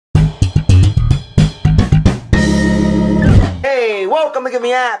Welcome to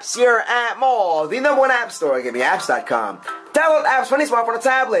GiveMeApps here at Mall, the #1 app store, GiveMeApps.com. Download apps for any smartphone or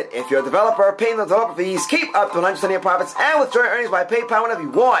tablet. If you're a developer, paying the developer fees, keep up to 100% of your profits, and withdraw your earnings by PayPal whenever you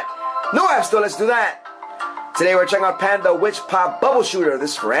want. No app store, let's do that. Today we're checking out Panda Witch Pop Bubble Shooter.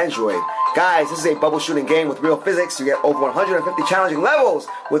 This is for Android. Guys, this is a bubble shooting game with real physics. You get over 150 challenging levels,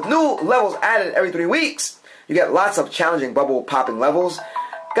 with new levels added every 3 weeks. You get lots of challenging bubble popping levels.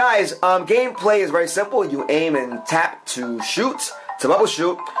 Guys, gameplay is very simple. You aim and tap to shoot, to bubble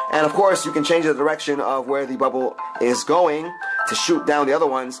shoot, and of course you can change the direction of where the bubble is going to shoot down the other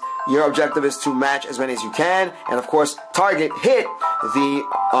ones. Your objective is to match as many as you can, and of course hit the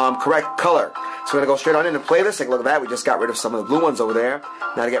correct color. So we're going to go straight on in and play this. Take a look at that. We just got rid of some of the blue ones over there.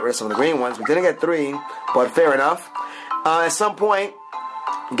 Now to get rid of some of the green ones. We didn't get 3, but fair enough. At some point,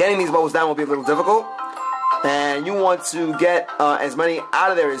 getting these bubbles down will be a little difficult. And you want to get as many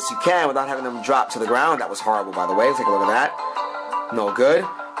out of there as you can without having them drop to the ground. That was horrible, by the way. Take a look at that. No good.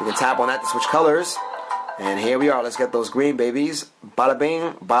 You can tap on that to switch colors. And here we are. Let's get those green babies. Bada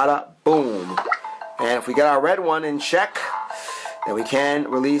bing, bada boom. And if we get our red one in check, then we can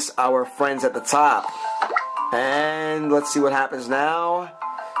release our friends at the top. And let's see what happens now.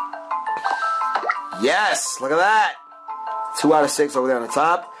 Yes, look at that. 2 out of 6 over there on the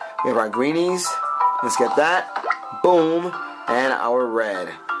top. We have our greenies. Let's get that. Boom. And our red.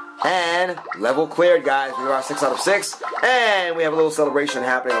 And level cleared, guys. We are 6 out of 6. And we have a little celebration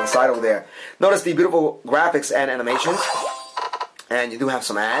happening on the side over there. Notice the beautiful graphics and animations. And you do have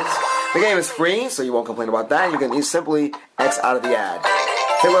some ads. The game is free, so you won't complain about that. You can simply X out of the ad.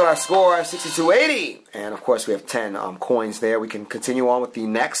 Take a look at our score, 6280. And of course we have 10 coins there. We can continue on with the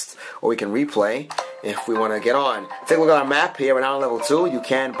next, or we can replay if we want to get on. Take a look at our map here. We're now on level 2. You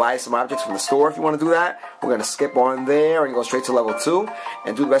can buy some objects from the store if you want to do that. We're going to skip on there and go straight to level 2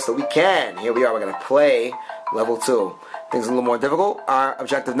 and do the best that we can. Here we are. We're going to play level 2. Things are a little more difficult. Our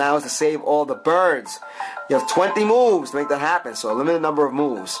objective now is to save all the birds. You have 20 moves to make that happen, so a limited number of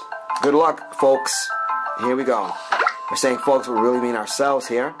moves. Good luck, folks. Here we go. We're saying folks, we really mean ourselves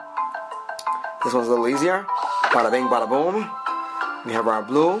here. This one's a little easier. Bada bing, bada boom. We have our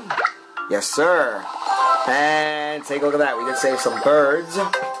blue. Yes, sir. And take a look at that. We did save some birds.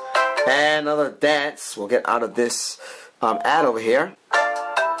 And another dance. We'll get out of this ad over here.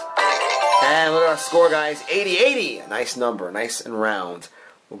 And look at our score, guys. 80-80. Nice number. Nice and round.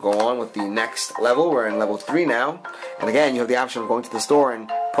 We'll go on with the next level. We're in level 3 now. And again, you have the option of going to the store and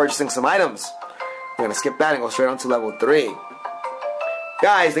purchasing some items. We're going to skip that and go straight on to level 3.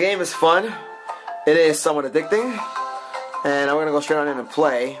 Guys, the game is fun. It is somewhat addicting. And we're going to go straight on in and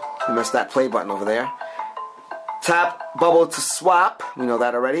play. We missed that play button over there. Tap bubble to swap. We know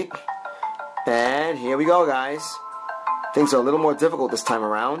that already. And here we go, guys. Things are a little more difficult this time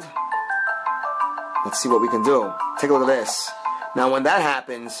around. Let's see what we can do. Take a look at this. Now when that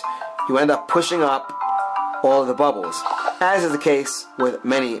happens, you end up pushing up all of the bubbles, as is the case with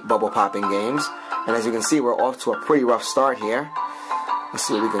many bubble popping games. And as you can see, we're off to a pretty rough start here. Let's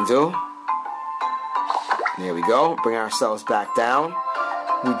see what we can do. There we go. Bring ourselves back down.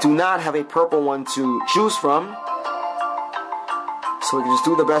 We do not have a purple one to choose from, so we can just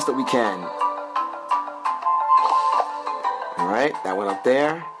do the best that we can. Alright, that went up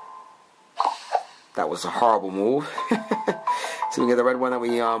there. That was a horrible move. So we get the red one that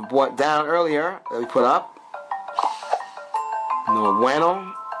we brought down earlier, that we put up. No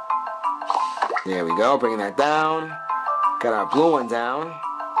bueno. There we go, bringing that down. Got our blue one down.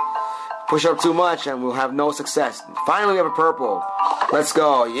 Push up too much and we'll have no success. Finally we have a purple. Let's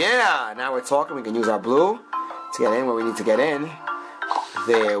go. Yeah, now we're talking. We can use our blue to get in where we need to get in.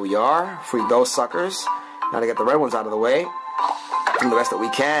 There we are. Free those suckers. Now to get the red ones out of the way. Do the best that we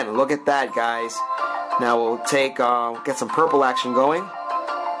can. Look at that, guys. Now we'll take, get some purple action going.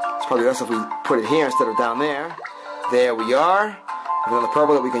 It's probably best if we put it here instead of down there. There we are. Another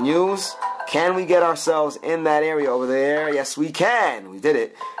purple that we can use. Can we get ourselves in that area over there? Yes, we can. We did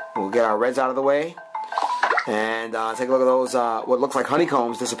it. We'll get our reds out of the way. And take a look at those, what looks like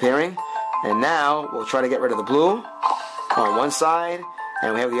honeycombs disappearing. And now we'll try to get rid of the blue on one side.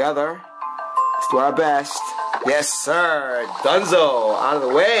 And we have the other. Let's do our best. Yes, sir. Dunzo. Out of the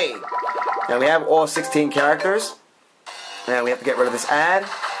way. And we have all 16 characters. And we have to get rid of this ad.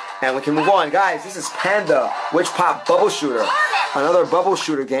 And we can move on. Guys, this is Panda Witch Pop Bubble Shooter. Another bubble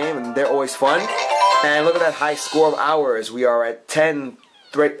shooter game, and they're always fun. And look at that high score of ours. We are at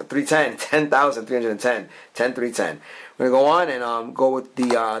 10,310. 10,310. We're going to go on and go with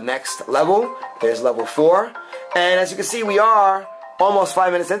the next level. There's level 4. And as you can see, we are almost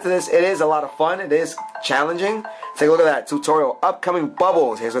 5 minutes into this. It is a lot of fun. It is challenging. Take a look at that tutorial. Upcoming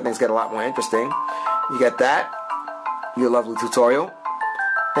bubbles. Here's where things get a lot more interesting. You get that. Your lovely tutorial.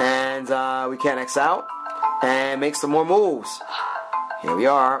 And we can X out and make some more moves. Here we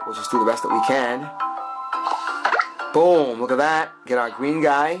are. We'll just do the best that we can. Boom. Look at that. Get our green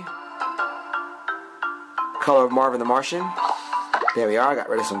guy. Color of Marvin the Martian. There we are. Got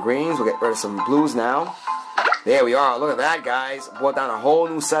rid of some greens. We'll get rid of some blues now. There we are. Look at that, guys. Brought down a whole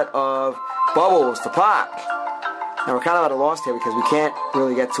new set of bubbles to pop. Now we're kind of at a loss here because we can't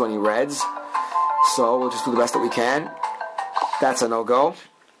really get to any reds. So we'll just do the best that we can. That's a no-go.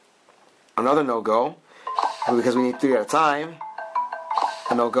 Another no-go. Because we need 3 at a time.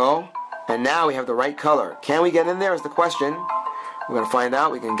 A no-go. And now we have the right color. Can we get in there is the question. We're going to find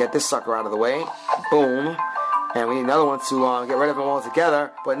out. We can get this sucker out of the way. Boom. And we need another one to get rid of them all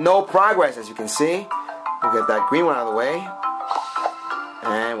together. But no progress, as you can see. We'll get that green one out of the way.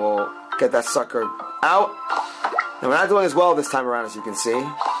 And we'll get that sucker out. And we're not doing as well this time around, as you can see.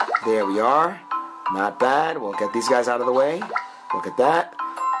 There we are. Not bad. We'll get these guys out of the way. Look at that.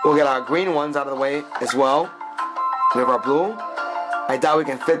 We'll get our green ones out of the way as well. We have our blue. I doubt we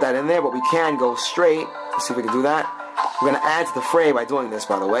can fit that in there, but we can go straight. Let's see if we can do that. We're going to add to the fray by doing this,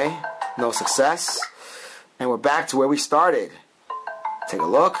 by the way. No success. And we're back to where we started. Take a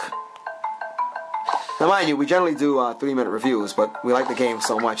look. Now, mind you, we generally do 3-minute reviews, but we like the game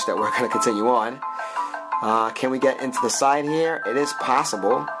so much that we're going to continue on. Can we get into the side here? It is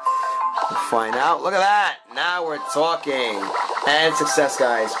possible. We'll find out. Look at that. Now we're talking. And success,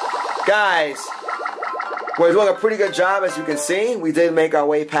 guys. Guys, we're doing a pretty good job, as you can see. We did make our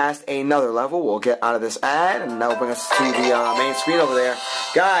way past another level. We'll get out of this ad, and that will bring us to the main screen over there.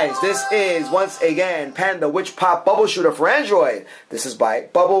 Guys, this is, once again, Panda Witch Pop Bubble Shooter for Android. This is by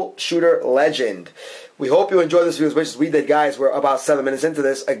Bubble Shooter Legend. We hope you enjoyed this video as much as we did, guys. We're about 7 minutes into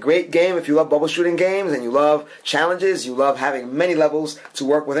this. A great game if you love bubble shooting games and you love challenges, you love having many levels to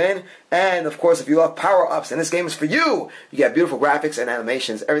work within, and of course if you love power-ups, and this game is for you. You get beautiful graphics and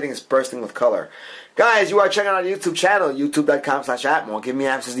animations. Everything is bursting with color. Guys, you are checking out our YouTube channel, youtube.com/appmall.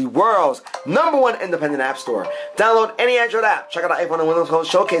 GiveMeApps is the world's #1 independent app store. Download any Android app. Check out our iPhone and Windows Phone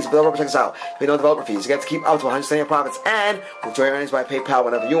showcase. Developer, check us out. Pay no developer fees. You get to keep up to 100% of your profits, and enjoy your earnings by PayPal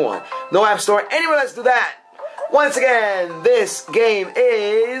whenever you want. No app store anywhere. Let's do that. Once again, this game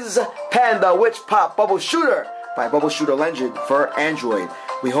is Panda Witch Pop Bubble Shooter by Bubble Shooter Legend for Android.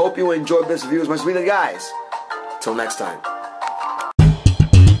 We hope you enjoyed this review as much as we did, guys. Till next time.